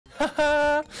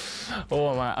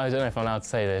Oh man, I don't know if I'm allowed to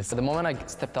say this. The moment I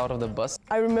stepped out of the bus,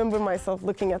 I remember myself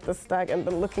looking at the stag and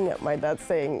then looking at my dad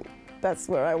saying, that's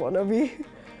where I want to be.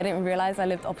 I didn't realise I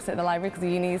lived opposite the library because the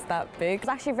uni is that big. It's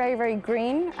actually very, very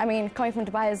green. I mean, coming from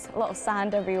Dubai, there's a lot of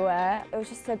sand everywhere. It was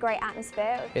just a great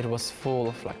atmosphere. it was full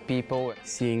of like people.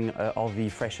 Seeing all the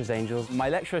freshers angels. My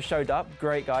lecturer showed up,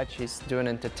 great guy. She's doing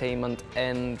entertainment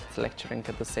and lecturing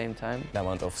at the same time. The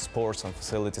amount of sports and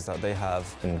facilities that they have.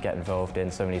 And get involved in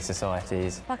so many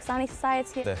societies. Pakistani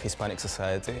society. The Hispanic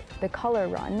Society. The colour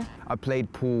run. I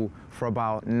played pool for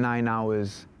about 9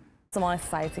 hours. Somali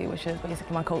society, which is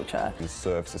basically my culture. The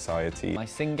Surf Society. My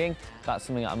singing, that's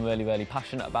something that I'm really, really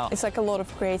passionate about. It's like a lot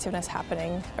of creativeness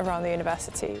happening around the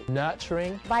university.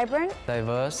 Nurturing, Vibrant.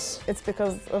 diverse. It's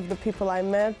because of the people I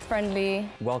met. Friendly.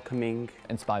 Welcoming.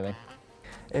 Inspiring.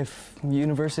 If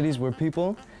universities were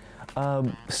people,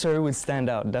 Surrey would stand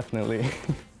out, definitely.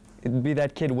 It'd be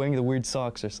that kid wearing the weird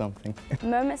socks or something.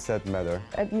 Moments. Said matter.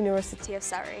 At University City of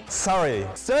Surrey. Sorry.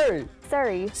 Surrey!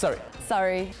 Surrey. Sorry.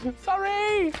 Sorry.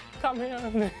 Sorry! Come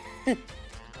here.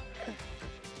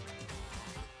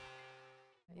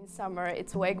 In summer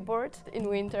it's wakeboard, in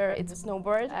winter it's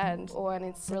snowboard, and when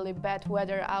it's really bad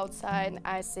weather outside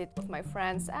I sit with my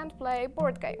friends and play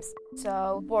board games.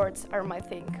 So boards are my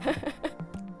thing.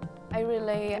 I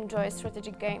really enjoy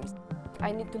strategic games.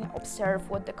 I need to observe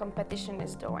what the competition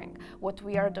is doing, what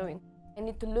we are doing. I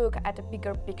need to look at a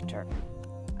bigger picture.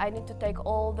 I need to take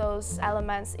all those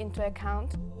elements into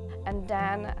account and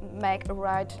then make a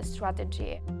right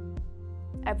strategy.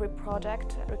 Every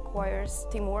project requires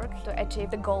teamwork to achieve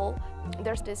the goal.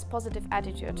 There's this positive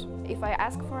attitude. If I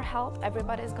ask for help,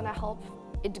 everybody is gonna help.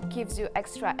 It gives you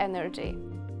extra energy.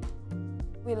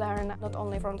 We learn not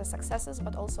only from the successes,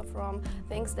 but also from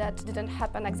things that didn't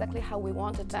happen exactly how we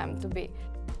wanted them to be.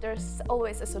 There's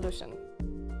always a solution.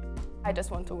 I just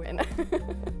want to win.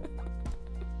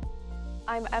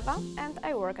 I'm Eva, and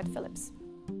I work at Philips.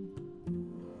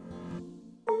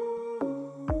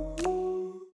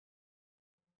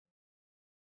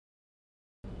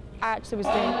 I actually was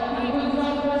doing...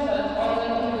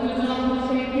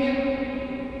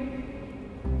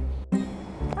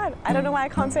 I don't know why I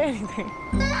can't say anything.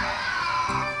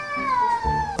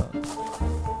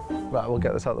 Right, we'll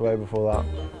get this out of the way before that.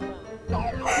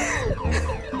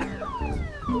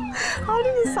 How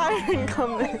did the siren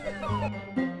come in?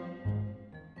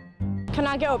 Can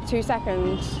I get up 2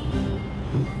 seconds?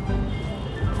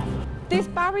 This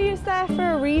barrier's there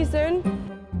for a reason.